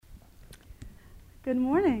Good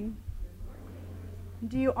morning.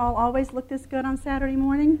 Do you all always look this good on Saturday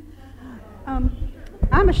morning?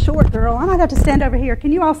 I'm a short girl. I might have to stand over here.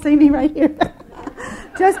 Can you all see me right here?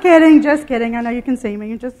 Just kidding, just kidding. I know you can see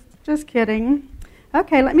me. Just kidding.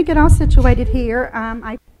 Okay, let me get all situated here.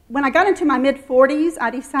 When I got into my mid-40s,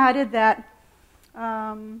 I decided that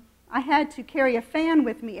I had to carry a fan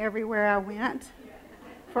with me everywhere I went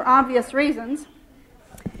for obvious reasons.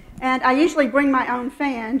 And I usually bring my own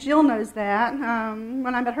fan. Jill knows that.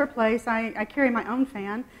 When I'm at her place, I carry my own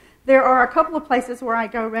fan. There are a couple of places where I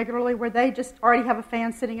go regularly where they just already have a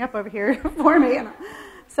fan sitting up over here for me. And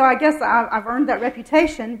so I guess I've earned that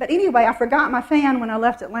reputation. But anyway, I forgot my fan when I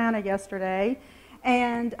left Atlanta yesterday.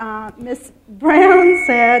 And Miss Brown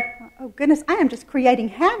said, "Oh, goodness, I am just creating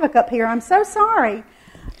havoc up here. I'm so sorry."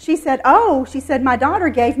 She said, my daughter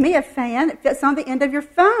gave me a fan that fits on the end of your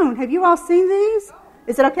phone. Have you all seen these?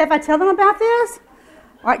 Is it okay if I tell them about this?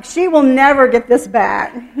 Like, she will never get this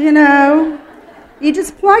back, you know. You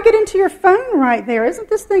just plug it into your phone right there. Isn't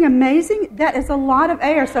this thing amazing? That is a lot of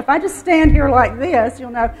air. So if I just stand here like this, you'll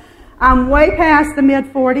know I'm way past the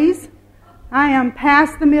mid-40s. I am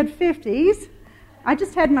past the mid-50s. I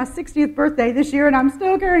just had my 60th birthday this year, and I'm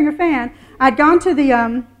still carrying a fan. I'd gone to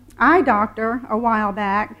the eye doctor a while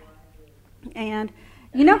back, and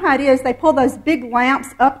you know how it is. They pull those big lamps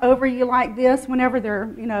up over you like this whenever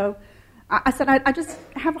they're, I said, I just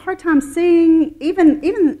have a hard time seeing even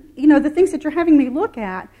the things that you're having me look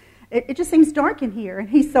at. It just seems dark in here. And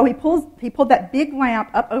he pulled that big lamp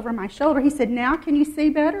up over my shoulder. He said, "Now can you see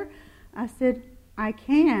better?" I said, "I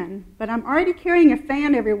can, but I'm already carrying a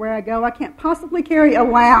fan everywhere I go. I can't possibly carry a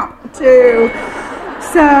lamp too.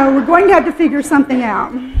 So we're going to have to figure something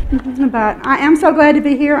out." But I am so glad to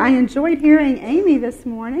be here. I enjoyed hearing Amy this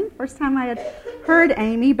morning. First time I had heard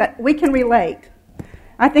Amy, but we can relate.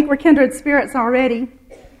 I think we're kindred spirits already.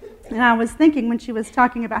 And I was thinking when she was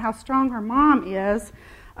talking about how strong her mom is,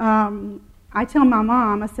 I tell my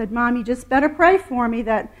mom, I said, "Mom, you just better pray for me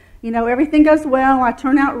that, everything goes well, I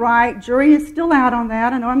turn out right. Jury is still out on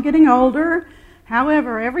that. I know I'm getting older.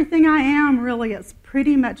 However, everything I am really is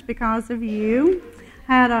pretty much because of you."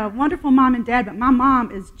 I had a wonderful mom and dad, but my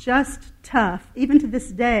mom is just tough, even to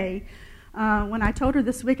this day. When I told her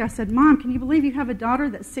this week, I said, "Mom, can you believe you have a daughter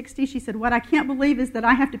that's 60? She said, "What I can't believe is that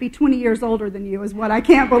I have to be 20 years older than you is what I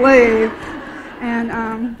can't believe."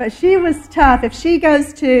 And but she was tough. If she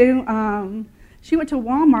goes to, she went to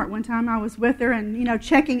Walmart one time. I was with her and,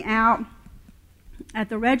 checking out at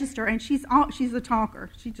the register, and she's a talker.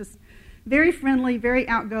 She's just very friendly, very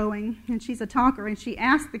outgoing, and she's a talker. And she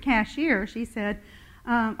asked the cashier, she said,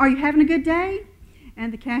 "Are you having a good day?"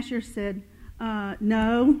 And the cashier said,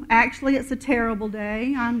 "No, actually it's a terrible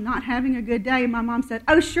day. I'm not having a good day." And my mom said,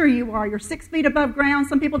 "Oh, sure you are. You're 6 feet above ground.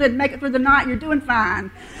 Some people didn't make it through the night. You're doing fine."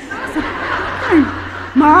 So,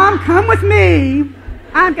 "Mom, come with me.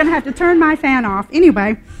 I'm going to have to turn my fan off."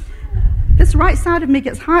 Anyway, this right side of me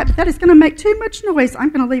gets hot, but that is going to make too much noise. I'm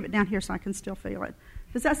going to leave it down here so I can still feel it.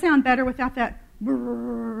 Does that sound better without that?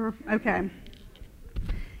 Okay.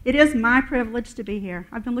 It is my privilege to be here.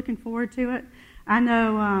 I've been looking forward to it. I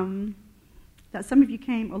know that some of you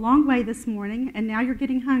came a long way this morning, and now you're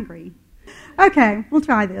getting hungry. Okay, we'll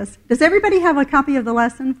try this. Does everybody have a copy of the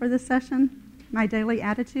lesson for this session? My Daily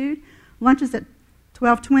Attitude. Lunch is at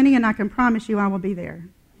 12:20, and I can promise you I will be there,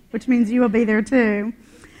 which means you will be there too.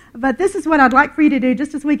 But this is what I'd like for you to do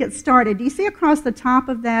just as we get started. Do you see across the top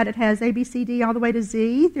of that it has A, B, C, D all the way to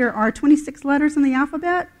Z? There are 26 letters in the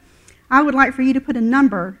alphabet. I would like for you to put a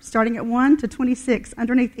number starting at 1 to 26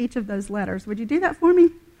 underneath each of those letters. Would you do that for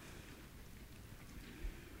me?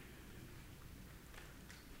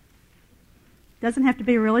 Doesn't have to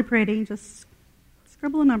be really pretty. Just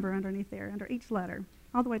scribble a number underneath there, under each letter,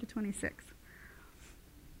 all the way to 26.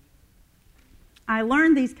 I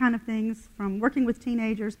learned these kind of things from working with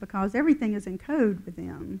teenagers because everything is in code with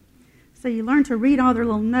them. So you learn to read all their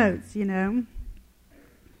little notes,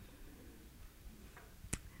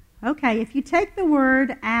 Okay, if you take the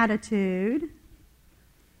word attitude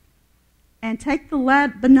and take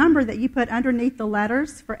the number that you put underneath the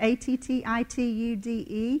letters for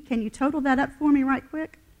A-T-T-I-T-U-D-E, can you total that up for me right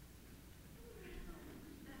quick?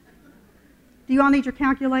 Do you all need your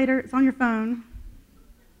calculator? It's on your phone.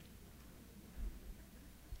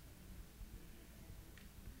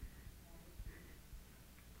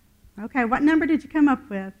 Okay, what number did you come up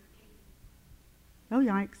with? Oh,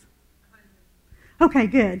 yikes. Okay,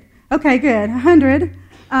 good. 100.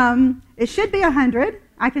 It should be 100.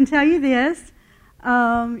 I can tell you this.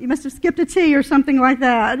 You must have skipped a T or something like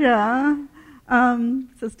that. Yeah.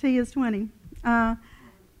 It says T is 20.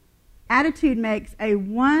 Attitude makes a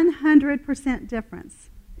 100% difference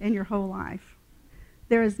in your whole life.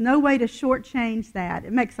 There is no way to shortchange that.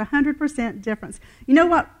 It makes 100% difference. You know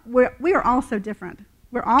what? We are all so different.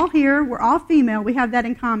 We're all here. We're all female. We have that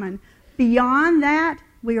in common. Beyond that,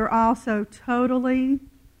 we are all so totally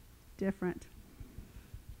different.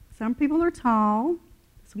 Some people are tall.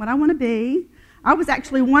 That's what I want to be. I was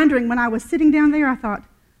actually wondering when I was sitting down there, I thought,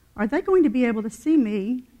 are they going to be able to see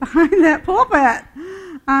me behind that pulpit?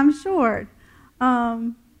 I'm short.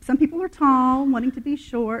 Some people are tall, wanting to be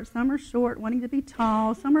short. Some are short, wanting to be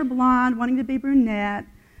tall. Some are blonde, wanting to be brunette.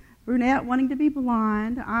 Brunette, wanting to be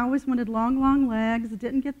blonde. I always wanted long legs.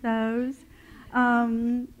 Didn't get those.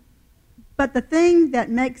 But the thing that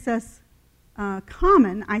makes us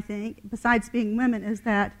common, I think, besides being women, is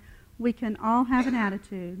that we can all have an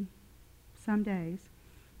attitude some days.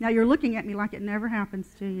 Now, you're looking at me like it never happens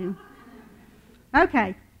to you.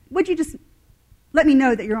 Okay, would you just let me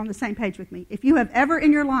know that you're on the same page with me? If you have ever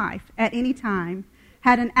in your life, at any time,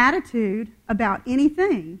 had an attitude about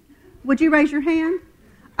anything, would you raise your hand?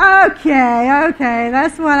 Okay,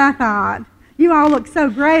 that's what I thought. You all look so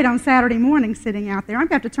great on Saturday morning sitting out there. I'm going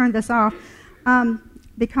to have to turn this off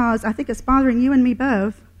because I think it's bothering you and me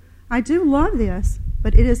both. I do love this,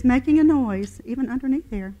 but it is making a noise even underneath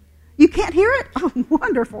there. You can't hear it? Oh,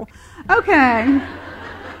 wonderful. Okay.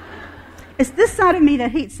 It's this side of me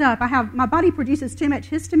that heats up. My body produces too much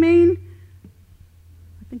histamine.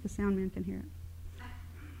 I think the sound man can hear it.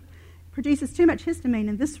 Produces too much histamine,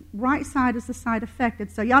 and this right side is the side affected.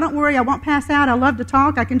 So y'all don't worry, I won't pass out. I love to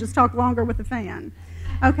talk. I can just talk longer with the fan.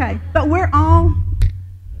 Okay, but we're all...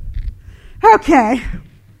 Okay.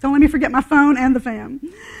 Don't let me forget my phone and the fan.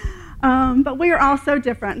 But we are all so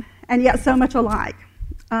different, and yet so much alike.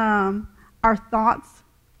 Our thoughts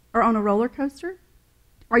are on a roller coaster.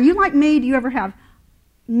 Are you like me? Do you ever have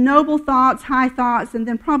noble thoughts, high thoughts, and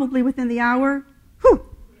then probably within the hour, whew,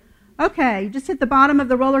 okay, you just hit the bottom of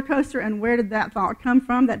the roller coaster, and where did that thought come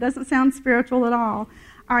from? That doesn't sound spiritual at all.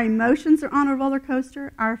 Our emotions are on a roller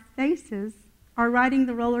coaster. Our faces are riding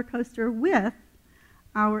the roller coaster with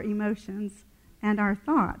our emotions and our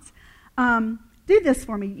thoughts. Do this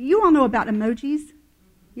for me. You all know about emojis?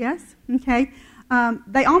 Yes? Okay.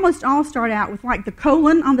 They almost all start out with like the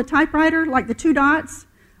colon on the typewriter, like the two dots.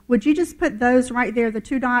 Would you just put those right there, the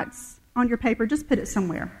two dots on your paper? Just put it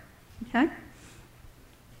somewhere. Okay?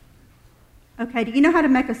 Okay, do you know how to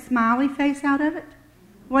make a smiley face out of it?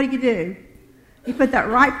 What do? You put that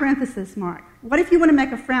right parenthesis mark. What if you want to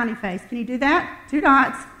make a frowny face? Can you do that? Two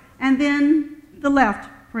dots, and then the left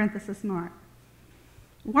parenthesis mark.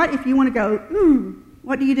 What if you want to go,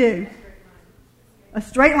 what do? A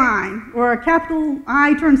straight line, or a capital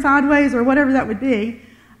I turned sideways, or whatever that would be.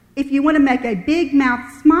 If you want to make a big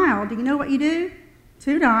mouth smile, do you know what you do?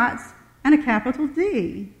 Two dots and a capital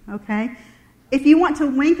D, okay? If you want to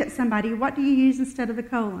wink at somebody, what do you use instead of the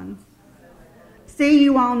colon? See,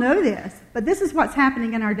 you all know this, but this is what's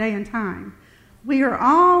happening in our day and time. We are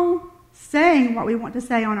all saying what we want to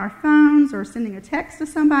say on our phones or sending a text to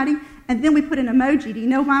somebody, and then we put an emoji. Do you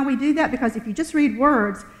know why we do that? Because if you just read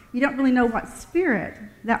words, you don't really know what spirit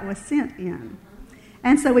that was sent in.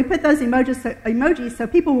 And so we put those emojis so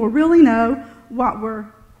people will really know what we're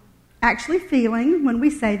actually feeling when we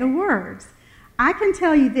say the words. I can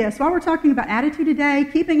tell you this, while we're talking about attitude today,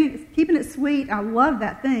 keeping it sweet, I love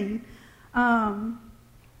that thing. I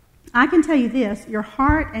can tell you this, your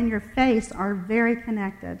heart and your face are very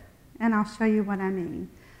connected, and I'll show you what I mean.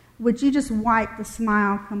 Would you just wipe the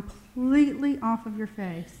smile completely off of your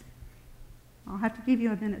face? I'll have to give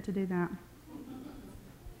you a minute to do that.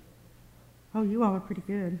 Oh, you all are pretty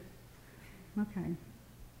good. Okay.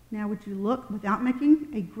 Now, would you look, without making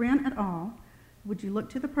a grin at all, would you look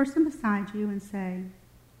to the person beside you and say,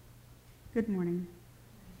 good morning?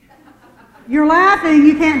 You're laughing.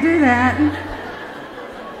 You can't do that.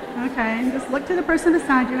 Okay. Just look to the person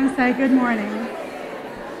beside you and say, good morning.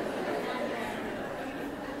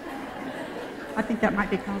 I think that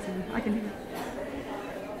might be causing. I can hear it.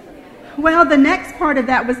 Well, the next part of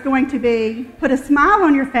that was going to be put a smile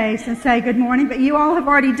on your face and say good morning, but you all have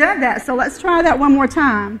already done that, so let's try that one more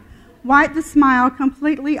time. Wipe the smile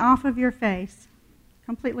completely off of your face.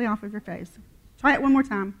 Completely off of your face. Try it one more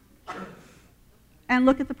time. And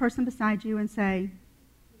look at the person beside you and say,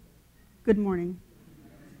 good morning.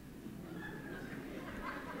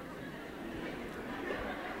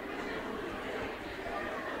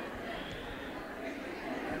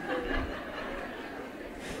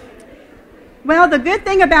 Well, the good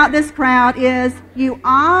thing about this crowd is you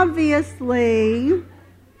obviously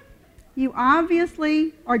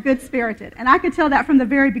are good-spirited. And I could tell that from the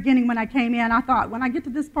very beginning when I came in. I thought, when I get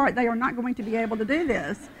to this part, they are not going to be able to do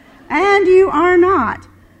this. And you are not.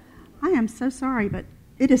 I am so sorry, but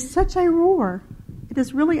it is such a roar. It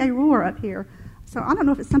is really a roar up here. So I don't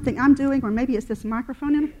know if it's something I'm doing or maybe it's this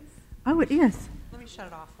microphone in it. Oh, it is. Let me shut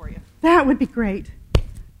it off for you. That would be great.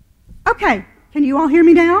 Okay, can you all hear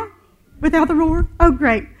me now without the roar? Oh,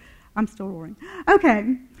 great. I'm still roaring.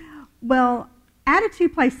 Okay, well,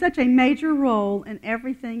 attitude plays such a major role in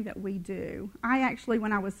everything that we do. I actually,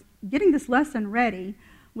 when I was getting this lesson ready,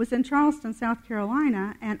 was in Charleston, South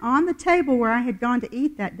Carolina, and on the table where I had gone to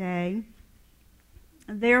eat that day,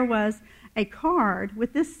 there was a card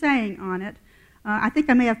with this saying on it. I think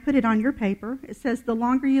I may have put it on your paper. It says, the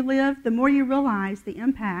longer you live, the more you realize the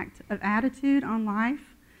impact of attitude on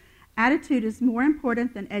life. Attitude is more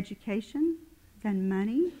important than education, than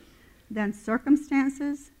money, than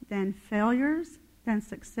circumstances, than failures, than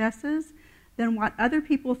successes, than what other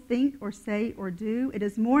people think or say or do. It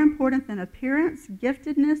is more important than appearance,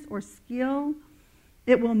 giftedness, or skill.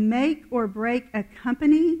 It will make or break a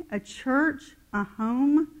company, a church, a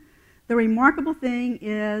home. The remarkable thing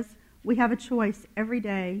is we have a choice every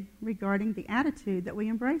day regarding the attitude that we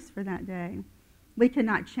embrace for that day. We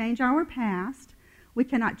cannot change our past. We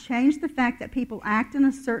cannot change the fact that people act in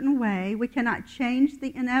a certain way. We cannot change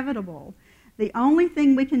the inevitable. The only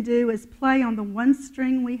thing we can do is play on the one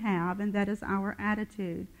string we have, and that is our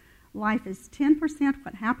attitude. Life is 10%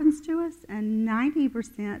 what happens to us and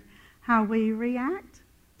 90% how we react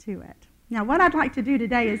to it. Now, what I'd like to do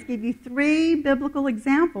today is give you 3 biblical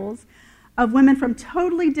examples of women from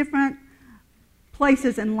totally different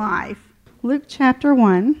places in life. Luke chapter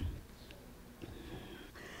 1.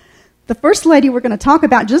 The first lady we're going to talk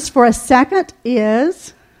about just for a second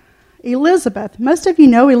is Elizabeth. Most of you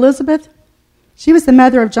know Elizabeth. She was the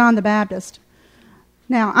mother of John the Baptist.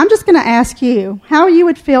 Now, I'm just going to ask you how you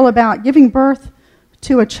would feel about giving birth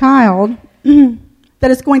to a child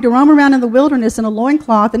that is going to roam around in the wilderness in a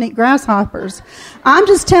loincloth and eat grasshoppers. I'm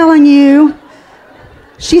just telling you,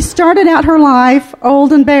 she started out her life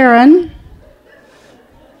old and barren.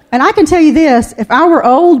 And I can tell you this, if I were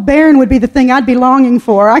old, barren would be the thing I'd be longing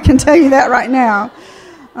for. I can tell you that right now.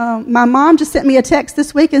 My mom just sent me a text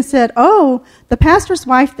this week and said, oh, the pastor's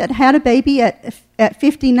wife that had a baby at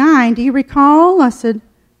 59, do you recall? I said,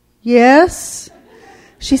 yes.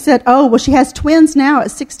 She said, oh, well, she has twins now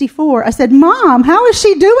at 64. I said, Mom, how is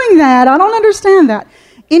she doing that? I don't understand that.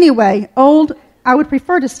 Anyway, old, I would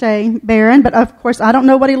prefer to stay barren, but of course I don't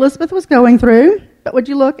know what Elizabeth was going through. But would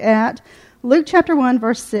you look at Luke chapter 1,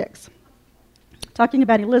 verse 6, talking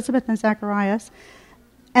about Elizabeth and Zacharias.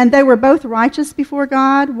 And they were both righteous before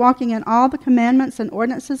God, walking in all the commandments and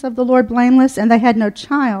ordinances of the Lord blameless, and they had no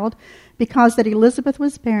child, because that Elizabeth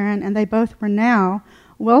was barren, and they both were now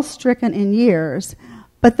well stricken in years.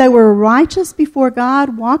 But they were righteous before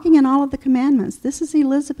God, walking in all of the commandments. This is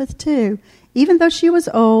Elizabeth too. Even though she was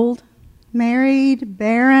old, married,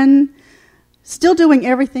 barren, still doing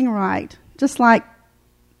everything right, just like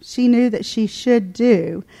she knew that she should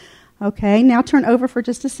do. Okay, now turn over for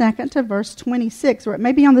just a second to verse 26, or it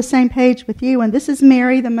may be on the same page with you, and this is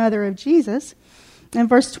Mary, the mother of Jesus. In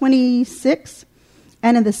verse 26,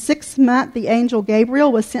 and in the 6th month the angel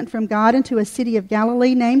Gabriel was sent from God into a city of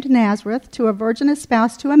Galilee named Nazareth to a virgin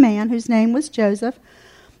espoused to a man whose name was Joseph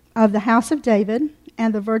of the house of David,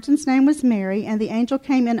 and the virgin's name was Mary. And the angel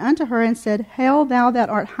came in unto her and said, Hail, thou that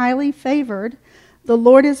art highly favored, the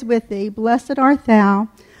Lord is with thee, blessed art thou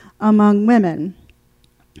among women.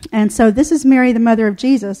 And so this is Mary, the mother of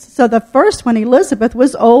Jesus. So the first one, Elizabeth,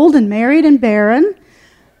 was old and married and barren.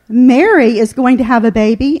 Mary is going to have a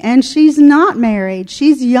baby, and she's not married.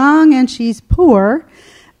 She's young and she's poor.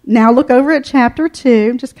 Now look over at chapter 2.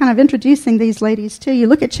 I'm just kind of introducing these ladies to you.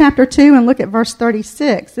 Look at chapter 2 and look at verse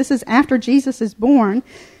 36. This is after Jesus is born,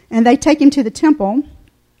 and they take him to the temple.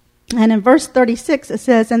 And in verse 36 it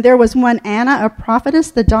says, And there was one Anna, a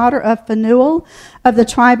prophetess, the daughter of Phanuel of the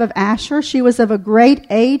tribe of Asher. She was of a great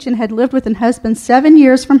age and had lived with an husband 7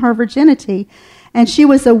 years from her virginity. And she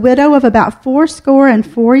was a widow of about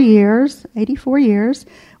 84 years, 84 years,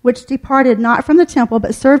 which departed not from the temple,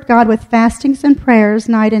 but served God with fastings and prayers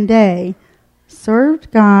night and day.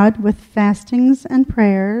 Served God with fastings and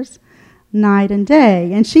prayers night and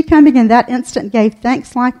day. And she coming in that instant gave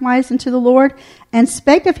thanks likewise unto the Lord, and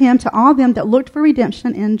spake of him to all them that looked for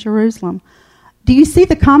redemption in Jerusalem. Do you see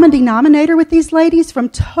the common denominator with these ladies? From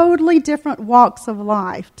totally different walks of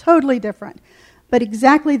life, totally different, but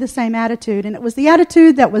exactly the same attitude. And it was the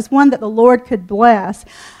attitude that was one that the Lord could bless.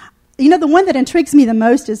 You know, the one that intrigues me the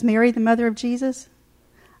most is Mary, the mother of Jesus.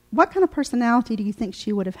 What kind of personality do you think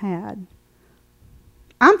she would have had?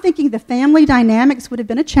 I'm thinking the family dynamics would have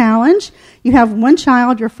been a challenge. You have one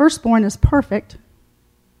child, your firstborn is perfect.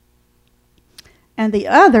 And the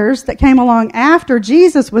others that came along after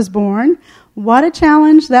Jesus was born, What a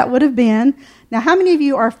challenge that would have been. Now, how many of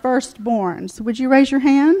you are firstborns? Would you raise your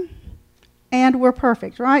hand? And we're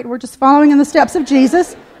perfect, right? We're just following in the steps of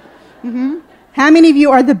Jesus. Mm-hmm. How many of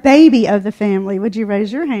you are the baby of the family? Would you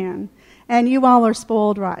raise your hand? And you all are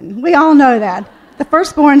spoiled rotten. We all know that. The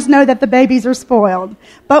firstborns know that the babies are spoiled.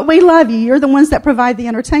 But we love you. You're the ones that provide the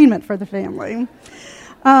entertainment for the family.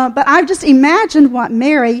 But I've just imagined what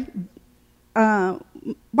Mary,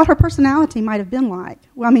 what her personality might have been like.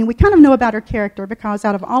 Well, I mean, we kind of know about her character because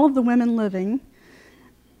out of all of the women living,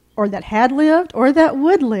 or that had lived, or that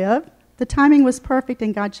would live, the timing was perfect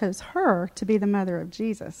and God chose her to be the mother of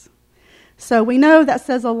Jesus. So we know that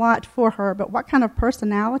says a lot for her, but what kind of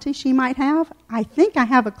personality she might have, I think I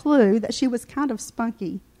have a clue that she was kind of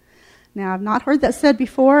spunky. Now, I've not heard that said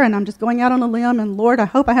before, and I'm just going out on a limb, and Lord, I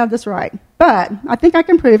hope I have this right. But I think I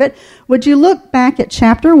can prove it. Would you look back at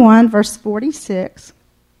chapter 1, verse 46?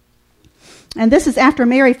 And this is after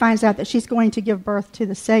Mary finds out that she's going to give birth to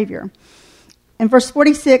the Savior. In verse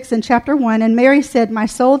 46 in chapter 1, and Mary said, My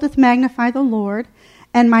soul doth magnify the Lord,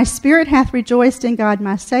 and my spirit hath rejoiced in God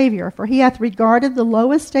my Savior, for he hath regarded the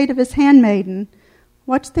low estate of his handmaiden.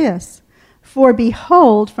 Watch this. For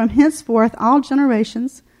behold, from henceforth all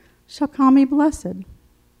generations shall call me blessed.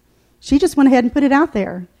 She just went ahead and put it out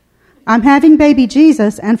there. I'm having baby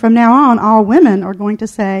Jesus, and from now on, all women are going to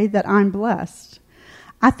say that I'm blessed.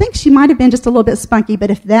 I think she might have been just a little bit spunky,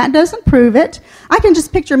 but if that doesn't prove it, I can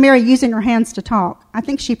just picture Mary using her hands to talk. I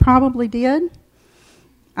think she probably did.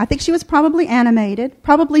 I think she was probably animated,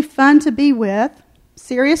 probably fun to be with,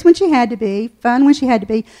 serious when she had to be, fun when she had to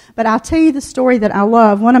be. But I'll tell you the story that I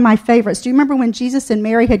love, one of my favorites. Do you remember when Jesus and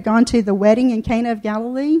Mary had gone to the wedding in Cana of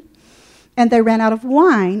Galilee? And they ran out of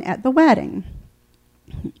wine at the wedding.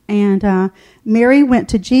 And Mary went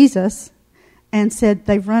to Jesus and said,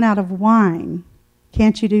 they've run out of wine.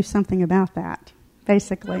 Can't you do something about that?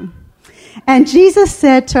 Basically. And Jesus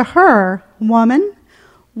said to her, Woman,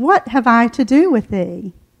 what have I to do with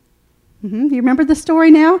thee? Mm-hmm. Do you remember the story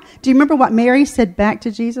now? Do you remember what Mary said back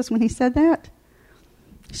to Jesus when he said that?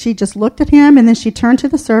 She just looked at him, and then she turned to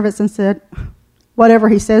the servants and said, whatever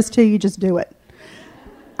he says to you, just do it.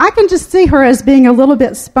 I can just see her as being a little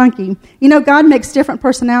bit spunky. You know, God makes different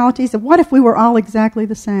personalities, and what if we were all exactly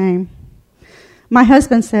the same? My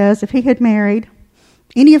husband says if he had married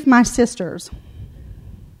any of my sisters,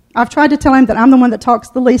 I've tried to tell him that I'm the one that talks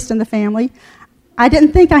the least in the family. I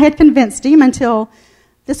didn't think I had convinced him until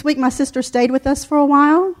this week my sister stayed with us for a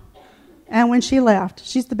while. And when she left,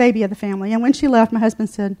 she's the baby of the family. And when she left, my husband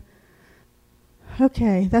said,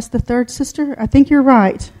 okay, that's the third sister. I think you're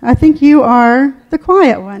right. I think you are the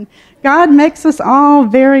quiet one. God makes us all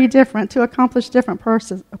very different to accomplish different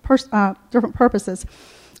purposes.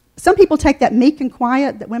 Some people take that meek and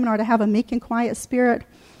quiet, that women are to have a meek and quiet spirit.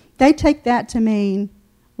 They take that to mean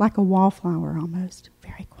like a wallflower almost,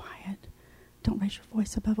 very quiet. Don't raise your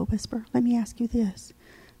voice above a whisper. Let me ask you this.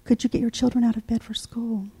 Could you get your children out of bed for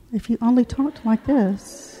school if you only talked like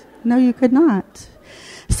this? No, you could not.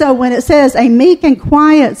 So when it says a meek and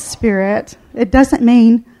quiet spirit, it doesn't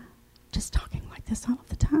mean just talking like this all of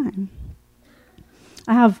the time.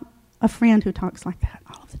 I have a friend who talks like that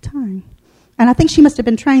all of the time. And I think she must have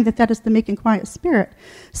been trained that that is the meek and quiet spirit.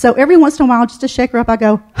 So every once in a while, just to shake her up, I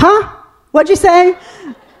go, huh? What'd you say?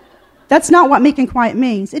 That's not what meek and quiet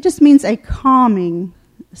means. It just means a calming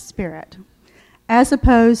spirit, as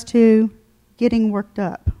opposed to getting worked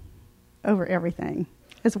up over everything,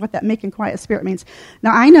 is what that meek and quiet spirit means.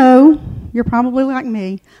 Now, I know you're probably like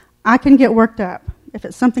me. I can get worked up. If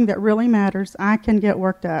it's something that really matters, I can get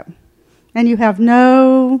worked up. And you have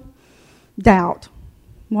no doubt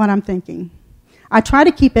what I'm thinking. I try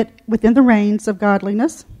to keep it within the reins of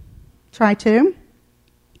godliness. Try to.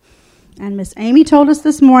 And Miss Amy told us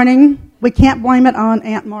this morning, we can't blame it on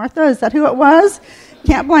Aunt Martha. Is that who it was?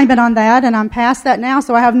 Can't blame it on that, and I'm past that now,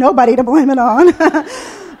 so I have nobody to blame it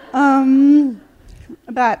on.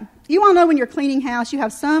 But you all know when you're cleaning house, you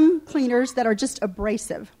have some cleaners that are just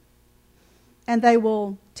abrasive, and they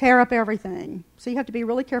will tear up everything. So you have to be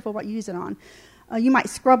really careful what you use it on. You might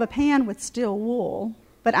scrub a pan with steel wool,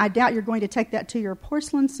 but I doubt you're going to take that to your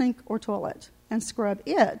porcelain sink or toilet and scrub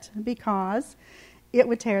it, because it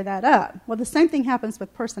would tear that up. Well, the same thing happens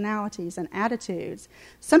with personalities and attitudes.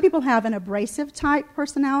 Some people have an abrasive type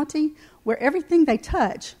personality where everything they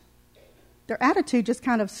touch, their attitude just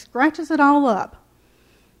kind of scratches it all up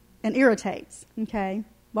and irritates, okay?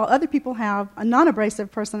 While other people have a non-abrasive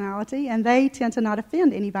personality and they tend to not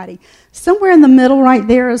offend anybody. Somewhere in the middle right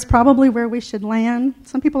there is probably where we should land.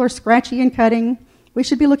 Some people are scratchy and cutting. We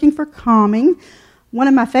should be looking for calming. One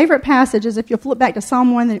of my favorite passages, if you'll flip back to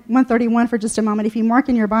Psalm 131 for just a moment, if you mark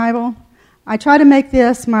in your Bible, I try to make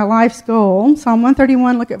this my life's goal. Psalm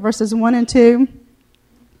 131, look at verses 1 and 2.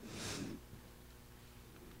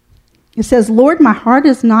 It says, Lord, my heart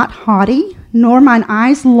is not haughty, nor mine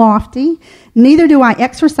eyes lofty, neither do I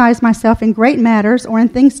exercise myself in great matters or in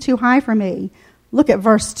things too high for me. Look at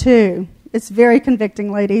verse 2. It's very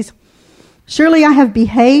convicting, ladies. Surely I have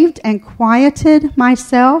behaved and quieted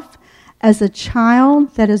myself as a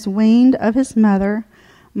child that is weaned of his mother.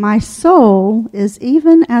 My soul is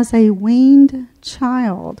even as a weaned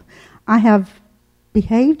child. I have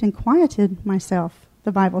behaved and quieted myself,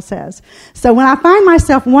 the Bible says. So when I find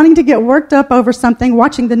myself wanting to get worked up over something,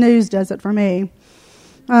 watching the news does it for me.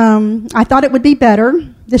 I thought it would be better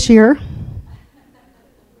this year.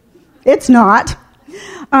 It's not.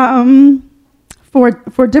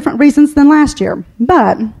 For different reasons than last year.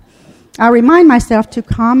 But I remind myself to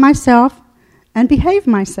calm myself and behave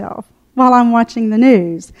myself while I'm watching the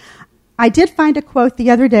news. I did find a quote the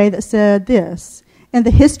other day that said this: in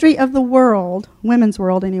the history of the world, women's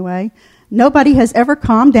world anyway, nobody has ever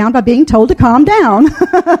calmed down by being told to calm down.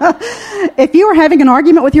 If you were having an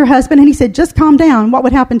argument with your husband and he said, just calm down, what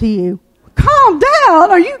would happen to you? Calm down!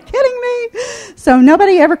 Are you kidding me? So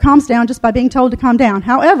nobody ever calms down just by being told to calm down.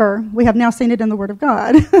 However, we have now seen it in the Word of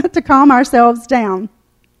God to calm ourselves down.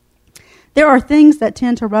 There are things that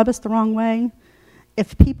tend to rub us the wrong way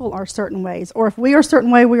if people are certain ways. Or if we are a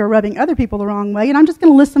certain way, we are rubbing other people the wrong way. And I'm just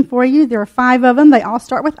going to list them for you. There are 5 of them. They all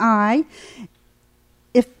start with I.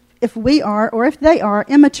 If we are, or if they are,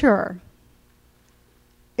 immature,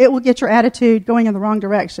 it will get your attitude going in the wrong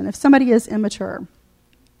direction. If somebody is immature.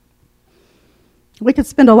 We could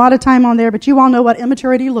spend a lot of time on there, but you all know what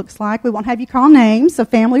immaturity looks like. We won't have you call names of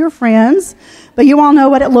family or friends, but you all know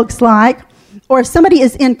what it looks like. Or if somebody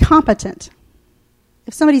is incompetent.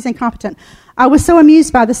 If somebody's incompetent. I was so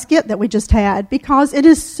amused by the skit that we just had because it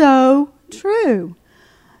is so true.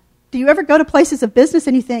 Do you ever go to places of business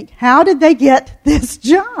and you think, how did they get this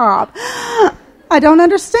job? I don't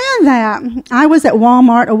understand that. I was at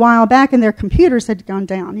Walmart a while back and their computers had gone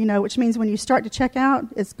down, which means when you start to check out,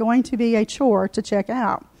 it's going to be a chore to check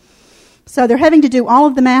out. So they're having to do all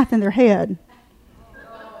of the math in their head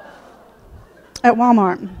at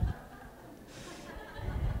Walmart.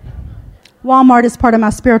 Walmart is part of my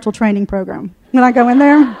spiritual training program. When I go in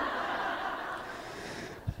there.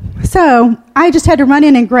 So I just had to run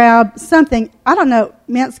in and grab something, I don't know,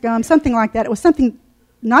 mince gum, something like that. It was something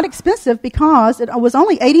not expensive because it was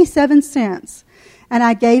only 87 cents. And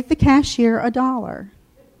I gave the cashier $1.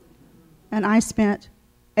 And I spent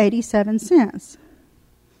 87 cents.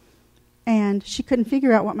 And she couldn't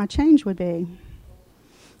figure out what my change would be.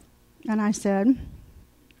 And I said,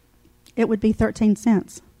 it would be 13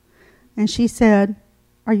 cents. And she said,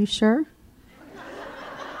 are you sure?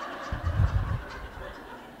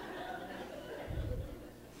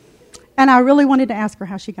 And I really wanted to ask her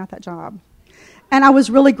how she got that job. And I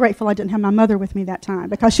was really grateful I didn't have my mother with me that time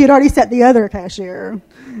because she had already set the other cashier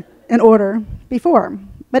in order before.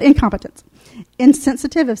 But incompetence.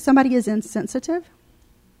 Insensitive, if somebody is insensitive,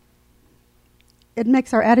 it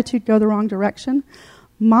makes our attitude go the wrong direction.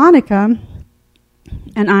 Monica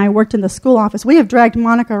and I worked in the school office. We have dragged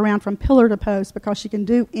Monica around from pillar to post because she can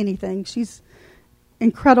do anything. She's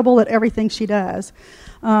incredible at everything she does.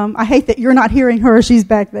 I hate that you're not hearing her. She's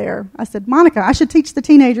back there. I said, Monica, I should teach the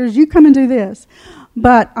teenagers. You come and do this.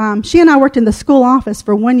 But she and I worked in the school office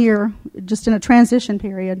for 1 year, just in a transition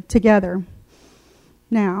period together.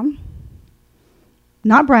 Now,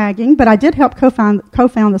 not bragging, but I did help co-found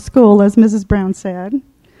the school, as Mrs. Brown said.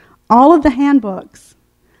 All of the handbooks,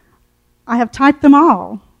 I have typed them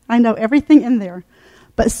all. I know everything in there.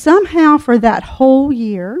 But somehow for that whole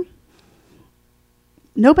year,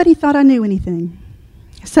 nobody thought I knew anything.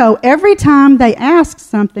 So every time they asked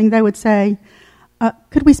something, they would say,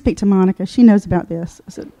 could we speak to Monica? She knows about this.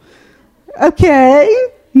 I said, okay,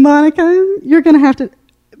 Monica, you're going to have to...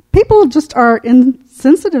 People just are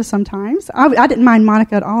insensitive sometimes. I didn't mind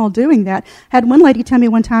Monica at all doing that. Had one lady tell me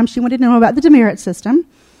one time she wanted to know about the demerit system.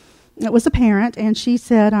 It was a parent, and she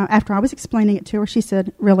said, after I was explaining it to her, she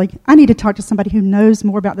said, really, I need to talk to somebody who knows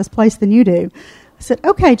more about this place than you do. I said,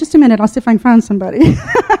 okay, just a minute. I'll see if I can find somebody.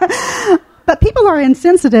 But people are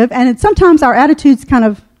insensitive, and sometimes our attitudes kind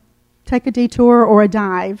of take a detour or a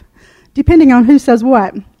dive, depending on who says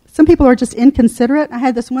what. Some people are just inconsiderate. I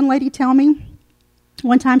had this one lady tell me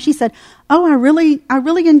one time, she said, oh, I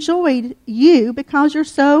really enjoyed you because you're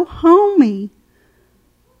so homey.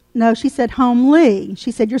 No, she said homely.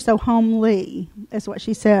 She said, you're so homely, is what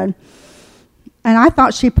she said. And I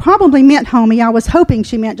thought she probably meant homey. I was hoping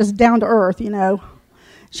she meant just down to earth,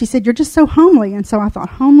 She said, you're just so homely. And so I thought,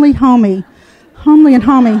 homely and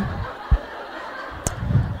homey.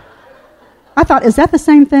 I thought, is that the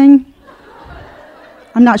same thing?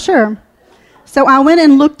 I'm not sure. So I went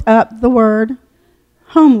and looked up the word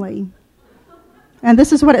homely. And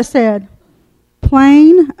this is what it said.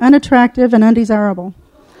 Plain, unattractive, and undesirable.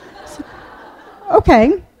 So,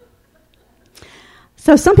 okay.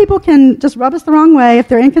 So some people can just rub us the wrong way if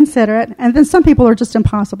they're inconsiderate, and then some people are just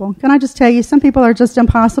impossible. Can I just tell you, some people are just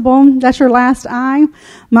impossible. That's your last I.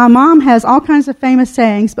 My mom has all kinds of famous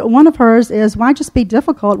sayings, but one of hers is, why just be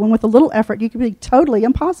difficult when with a little effort you can be totally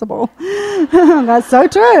impossible? That's so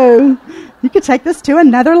true. You could take this to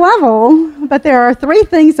another level. But there are 3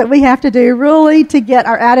 things that we have to do really to get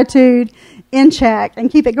our attitude in check and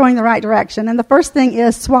keep it going the right direction. And the first thing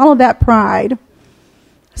is swallow that pride.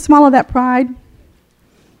 Swallow that pride.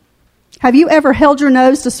 Have you ever held your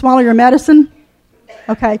nose to swallow your medicine?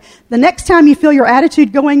 Okay. The next time you feel your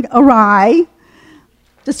attitude going awry,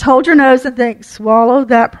 just hold your nose and think, swallow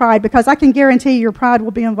that pride, because I can guarantee your pride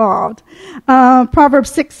will be involved.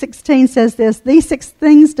 Proverbs 6:16 says this, these 6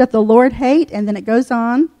 things doth the Lord hate, and then it goes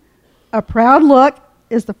on. A proud look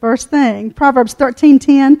is the first thing. Proverbs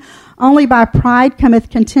 13:10, only by pride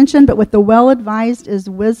cometh contention, but with the well-advised is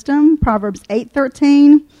wisdom. Proverbs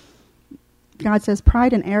 8:13, God says,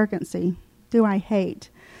 pride and arrogancy do I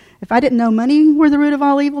hate. If I didn't know money were the root of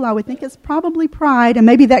all evil, I would think it's probably pride, and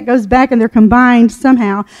maybe that goes back and they're combined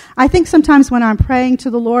somehow. I think sometimes when I'm praying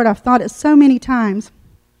to the Lord, I've thought it so many times,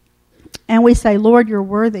 and we say, Lord, you're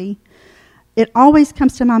worthy. It always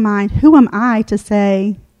comes to my mind, who am I to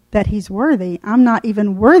say that he's worthy? I'm not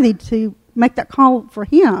even worthy to make that call for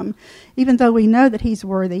him, even though we know that he's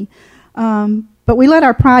worthy. But we let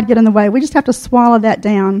our pride get in the way. We just have to swallow that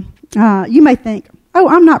down. You may think, oh,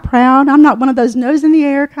 I'm not proud. I'm not one of those nose in the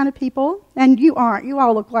air kind of people. And you aren't. You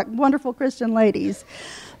all look like wonderful Christian ladies.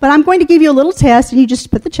 But I'm going to give you a little test, and you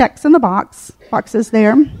just put the checks in the boxes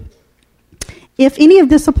there. If any of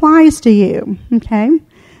this applies to you, okay,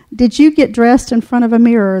 did you get dressed in front of a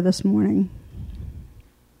mirror this morning?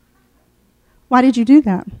 Why did you do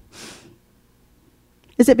that?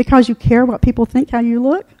 Is it because you care what people think how you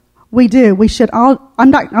look? We do. We should all,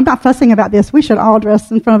 I'm not fussing about this. We should all dress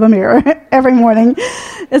in front of a mirror every morning.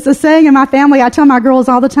 It's a saying in my family. I tell my girls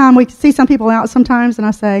all the time, we see some people out sometimes, and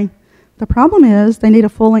I say, the problem is they need a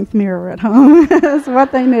full-length mirror at home. That's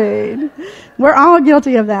what they need. We're all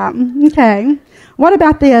guilty of that. Okay. What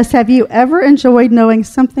about this? Have you ever enjoyed knowing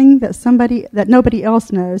something that nobody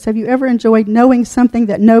else knows? Have you ever enjoyed knowing something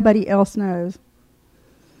that nobody else knows?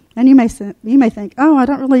 And you may think, oh, I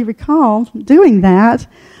don't really recall doing that.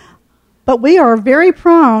 But we are very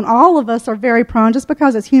prone, all of us are very prone, just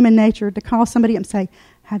because it's human nature, to call somebody and say,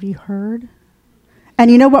 have you heard?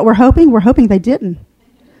 And you know what we're hoping? We're hoping they didn't.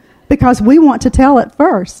 Because we want to tell it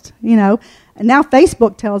first, you know. And now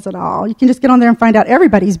Facebook tells it all. You can just get on there and find out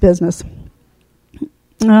everybody's business.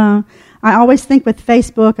 I always think with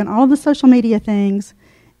Facebook and all the social media things,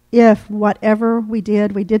 if whatever we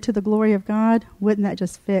did to the glory of God, wouldn't that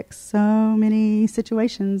just fix so many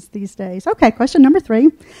situations these days? Okay, question number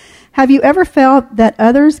 3. Have you ever felt that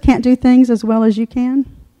others can't do things as well as you can?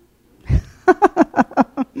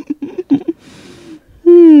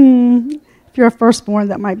 If you're a firstborn,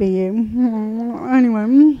 that might be you.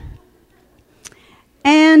 Anyway.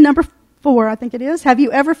 And number 4, I think it is. Have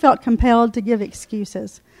you ever felt compelled to give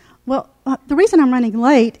excuses? Well, the reason I'm running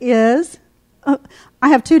late is I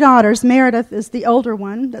have 2 daughters. Meredith is the older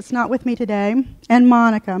one that's not with me today, and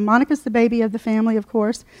Monica. Monica's the baby of the family, of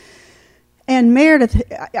course. And Meredith,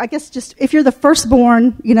 I guess just if you're the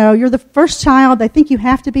firstborn, you know, you're the first child, they think you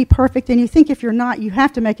have to be perfect, and you think if you're not, you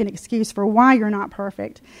have to make an excuse for why you're not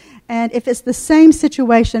perfect. And if it's the same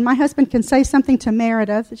situation, my husband can say something to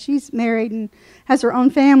Meredith. She's married and has her own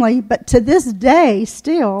family, but to this day,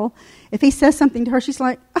 still, if he says something to her, she's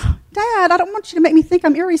like, oh, Dad, I don't want you to make me think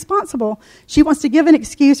I'm irresponsible. She wants to give an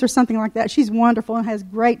excuse or something like that. She's wonderful and has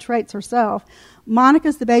great traits herself.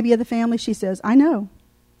 Monica's the baby of the family. She says, I know.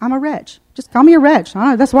 I'm a wretch. Just call me a wretch.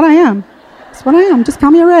 That's what I am. That's what I am. Just call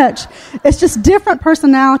me a wretch. It's just different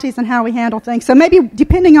personalities and how we handle things. So maybe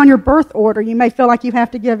depending on your birth order, you may feel like you have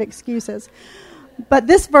to give excuses. But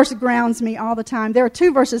this verse grounds me all the time. There are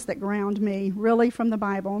 2 verses that ground me, really, from the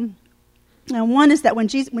Bible. And one is that when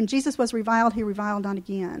Jesus was reviled, he reviled not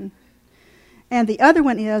again. And the other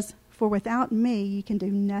one is, for without me, you can do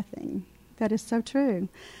nothing. That is so true.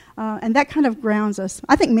 And that kind of grounds us.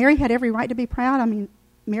 I think Mary had every right to be proud. I mean,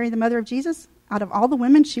 Mary, the mother of Jesus, out of all the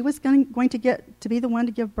women, she was going to get to be the one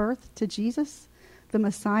to give birth to Jesus, the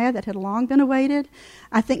Messiah that had long been awaited.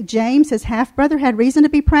 I think James, his half-brother, had reason to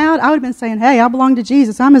be proud. I would have been saying, hey, I belong to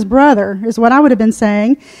Jesus. I'm his brother, is what I would have been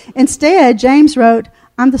saying. Instead, James wrote,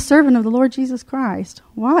 I'm the servant of the Lord Jesus Christ.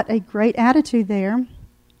 What a great attitude there.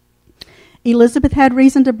 Elizabeth had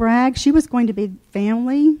reason to brag. She was going to be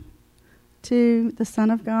family to the Son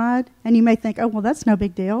of God. And you may think, oh, well, that's no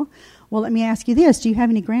big deal. Well, let me ask you this. Do you have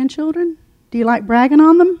any grandchildren? Do you like bragging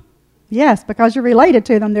on them? Yes, because you're related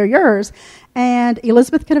to them. They're yours. And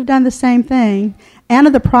Elizabeth could have done the same thing. Anna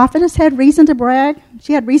the prophetess had reason to brag.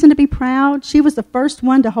 She had reason to be proud. She was the first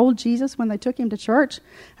one to hold Jesus when they took him to church.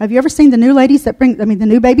 Have you ever seen the new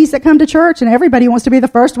new babies that come to church, and everybody wants to be the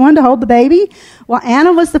first one to hold the baby? Well,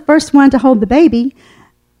 Anna was the first one to hold the baby,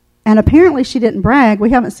 and apparently she didn't brag. We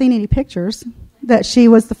haven't seen any pictures that she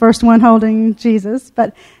was the first one holding Jesus,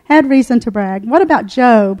 but had reason to brag. What about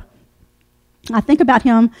Job? I think about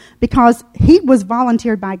him because he was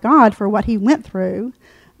volunteered by God for what he went through.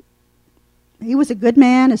 He was a good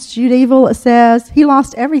man, eschewed evil, it says. He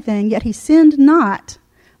lost everything, yet he sinned not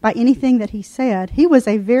by anything that he said. He was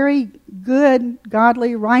a very good,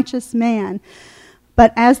 godly, righteous man.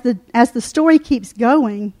 But as the story keeps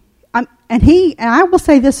going, and I will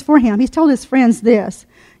say this for him, he's told his friends this: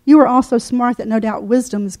 you are all so smart that no doubt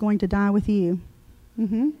wisdom is going to die with you.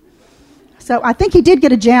 Mm-hmm. So I think he did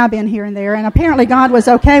get a jab in here and there, and apparently God was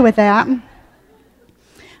okay with that.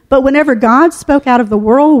 But whenever God spoke out of the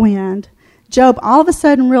whirlwind, Job all of a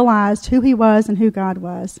sudden realized who he was and who God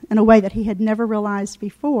was in a way that he had never realized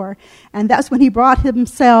before. And that's when he brought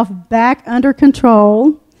himself back under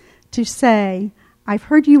control to say, I've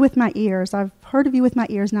heard you with my ears. I've heard of you with my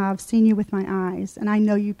ears. Now I've seen you with my eyes. And I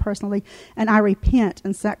know you personally. And I repent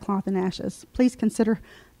in sackcloth and ashes. Please consider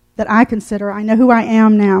that I know who I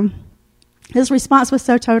am now. His response was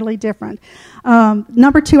so totally different.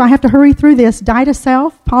 Number 2, I have to hurry through this. Die to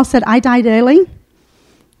self. Paul said, I die daily.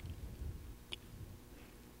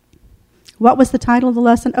 What was the title of the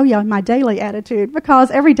lesson? Oh, yeah, my daily attitude. Because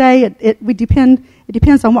every day it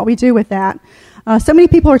depends on what we do with that. So many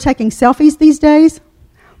people are taking selfies these days.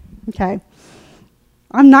 Okay.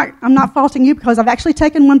 I'm not faulting you because I've actually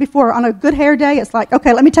taken one before. On a good hair day, it's like,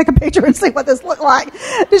 okay, let me take a picture and see what this looks like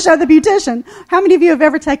to show the beautician. How many of you have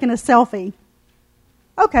ever taken a selfie?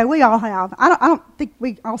 Okay, we all have. I don't think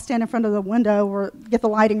we all stand in front of the window or get the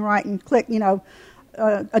lighting right and click,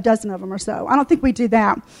 a dozen of them or so. I don't think we do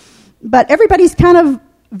that. But everybody's kind of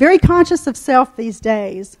very conscious of self these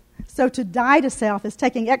days. So to die to self is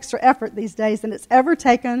taking extra effort these days than it's ever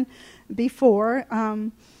taken before.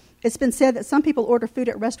 It's been said that some people order food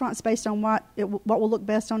at restaurants based on what will look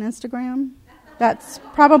best on Instagram. That's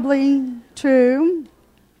probably true.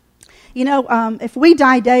 If we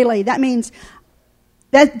die daily, that means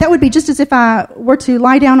that would be just as if I were to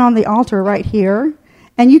lie down on the altar right here,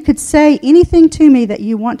 and you could say anything to me that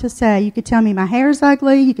you want to say. You could tell me my hair's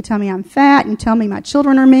ugly. You could tell me I'm fat. You could tell me my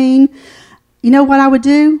children are mean. You know what I would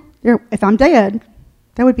do? If I'm dead,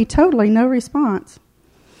 there would be totally no response.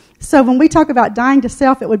 So when we talk about dying to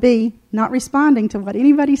self, it would be not responding to what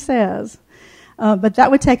anybody says. But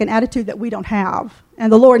that would take an attitude that we don't have.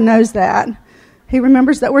 And the Lord knows that. He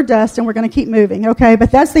remembers that we're dust and we're going to keep moving. Okay,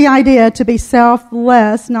 but that's the idea, to be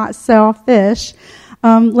selfless, not selfish.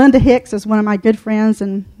 Linda Hicks is one of my good friends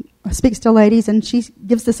and speaks to ladies, and she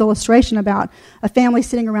gives this illustration about a family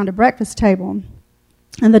sitting around a breakfast table.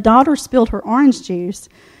 And the daughter spilled her orange juice,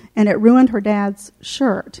 and it ruined her dad's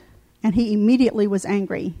shirt. And he immediately was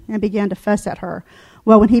angry and began to fuss at her.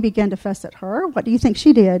 Well, when he began to fuss at her, what do you think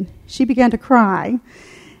she did? She began to cry.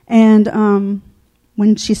 And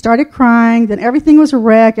when she started crying, then everything was a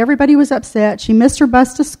wreck. Everybody was upset. She missed her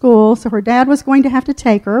bus to school, so her dad was going to have to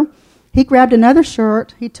take her. He grabbed another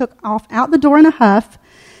shirt. He took off out the door in a huff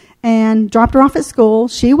and dropped her off at school.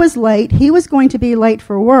 She was late. He was going to be late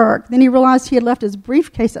for work. Then he realized he had left his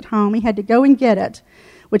briefcase at home. He had to go and get it,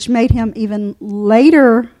 which made him even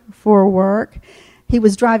later for work. He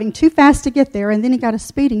was driving too fast to get there, and then he got a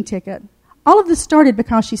speeding ticket. All of this started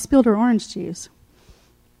because she spilled her orange juice.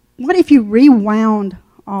 What if you rewound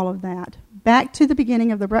all of that back to the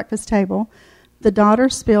beginning of the breakfast table? The daughter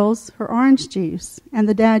spills her orange juice, and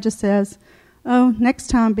the dad just says, oh, next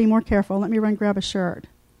time be more careful. Let me run grab a shirt.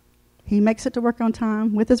 He makes it to work on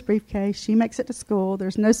time with his briefcase. She makes it to school.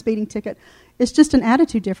 There's no speeding ticket. It's just an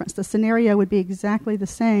attitude difference. The scenario would be exactly the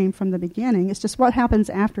same from the beginning. It's just what happens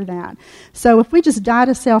after that. So if we just die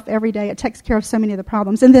to self every day, it takes care of so many of the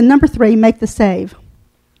problems. And then number 3, make the save.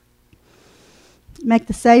 Make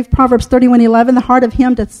the save. Proverbs 31:11, the heart of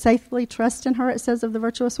him doth safely trust in her, it says of the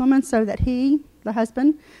virtuous woman, so that he, the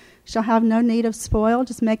husband, shall have no need of spoil.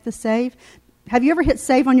 Just make the save. Have you ever hit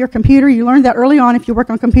save on your computer? You learned that early on if you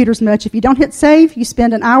work on computers much. If you don't hit save, you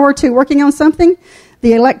spend an hour or two working on something,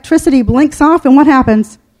 the electricity blinks off, and what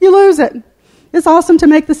happens? You lose it. It's awesome to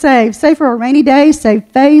make the save. Save for a rainy day, save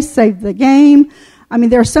face, save the game. I mean,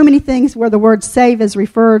 there are so many things where the word save is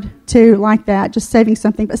referred to like that, just saving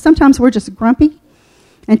something. But sometimes we're just grumpy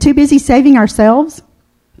and too busy saving ourselves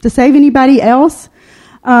to save anybody else.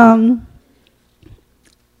 The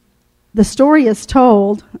story is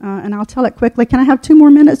told, and I'll tell it quickly. Can I have 2 more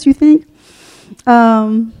minutes, you think?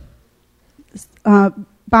 By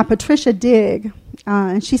Patricia Digg.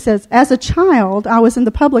 And she says, as a child, I was in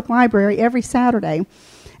the public library every Saturday.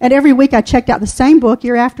 And every week I checked out the same book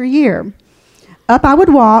year after year. Up I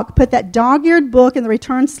would walk, put that dog-eared book in the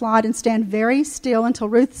return slot, and stand very still until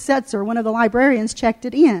Ruth Setzer, one of the librarians, checked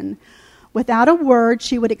it in. Without a word,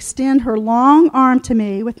 she would extend her long arm to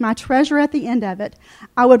me with my treasure at the end of it.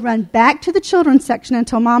 I would run back to the children's section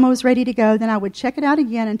until Mama was ready to go. Then I would check it out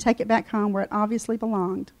again and take it back home where it obviously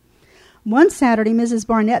belonged. One Saturday, Mrs.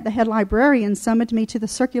 Barnett, the head librarian, summoned me to the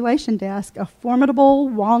circulation desk, a formidable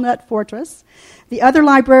walnut fortress. The other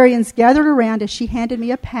librarians gathered around as she handed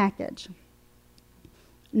me a package.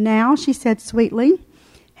 Now, she said sweetly,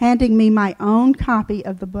 handing me my own copy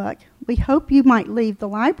of the book, we hope you might leave the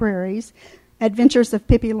library's Adventures of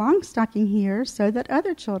Pippi Longstocking here so that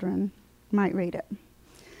other children might read it.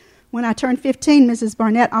 When I turned 15, Mrs.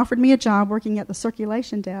 Barnett offered me a job working at the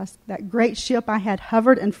circulation desk, that great ship I had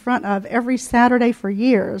hovered in front of every Saturday for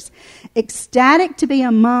years. Ecstatic to be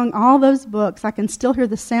among all those books, I can still hear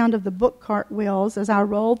the sound of the book cart wheels as I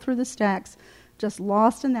rolled through the stacks, just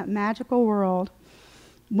lost in that magical world.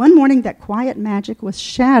 One morning, that quiet magic was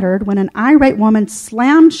shattered when an irate woman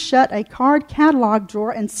slammed shut a card catalog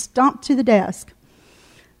drawer and stomped to the desk.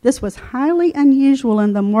 This was highly unusual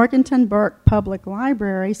in the Morganton Burke Public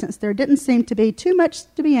Library, since there didn't seem to be too much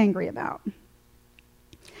to be angry about.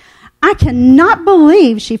 I cannot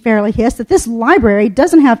believe, she fairly hissed, that this library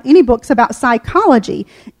doesn't have any books about psychology.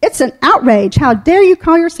 It's an outrage. How dare you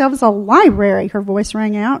call yourselves a library? Her voice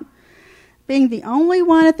rang out. Being the only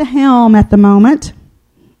one at the helm at the moment,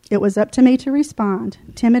 it was up to me to respond.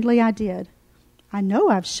 Timidly, I did. I know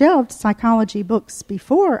I've shelved psychology books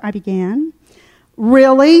before, I began.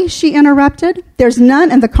 Really? She interrupted. There's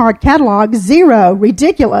none in the card catalog. 0.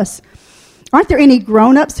 Ridiculous. Aren't there any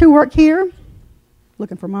grown-ups who work here?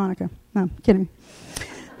 Looking for Monica. No, kidding.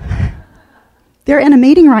 They're in a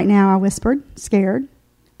meeting right now, I whispered, scared.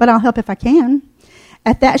 But I'll help if I can.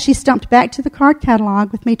 At that, she stumped back to the card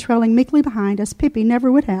catalog with me trailing meekly behind, as Pippi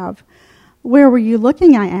never would have. Where were you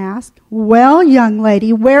looking, I asked. Well, young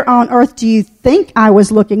lady, where on earth do you think I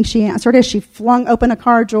was looking, she answered as she flung open a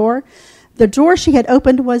card drawer. The drawer she had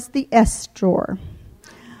opened was the S drawer.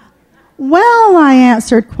 Well, I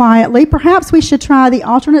answered quietly, perhaps we should try the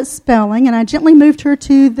alternate spelling, and I gently moved her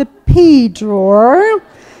to the P drawer.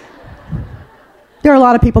 There are a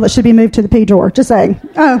lot of people that should be moved to the P drawer, just saying.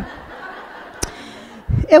 Oh.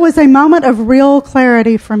 It was a moment of real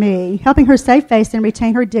clarity for me. Helping her save face and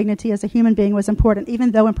retain her dignity as a human being was important,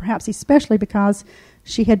 even though and perhaps especially because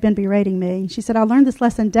she had been berating me. She said, I learned this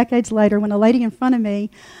lesson decades later when a lady in front of me,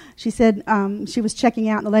 she said she was checking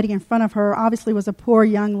out, and the lady in front of her obviously was a poor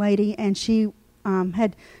young lady, and she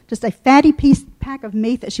had just a fatty pack of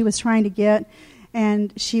meat that she was trying to get,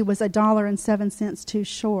 and she was $1.07 too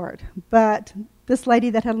short. But this lady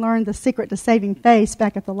that had learned the secret to saving face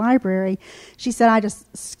back at the library, she said, I just,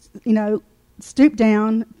 stooped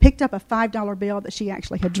down, picked up a $5 bill that she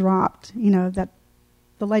actually had dropped, that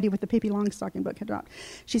the lady with the Pippi Longstocking book had dropped.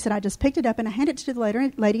 She said, I just picked it up and I handed it to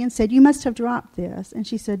the lady and said, you must have dropped this. And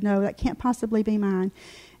she said, no, that can't possibly be mine.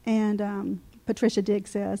 And Patricia Digg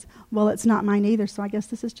says, well, it's not mine either, so I guess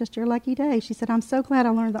this is just your lucky day. She said, I'm so glad I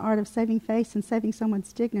learned the art of saving face and saving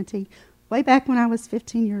someone's dignity way back when I was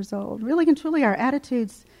 15 years old. Really and truly, our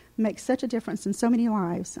attitudes make such a difference in so many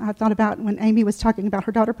lives. I thought about when Amy was talking about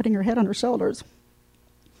her daughter putting her head on her shoulders.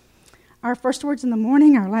 Our first words in the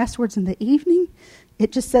morning, our last words in the evening,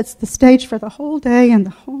 it just sets the stage for the whole day and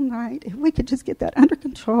the whole night. If we could just get that under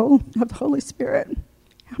control of the Holy Spirit,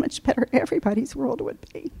 how much better everybody's world would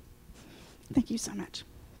be. Thank you so much.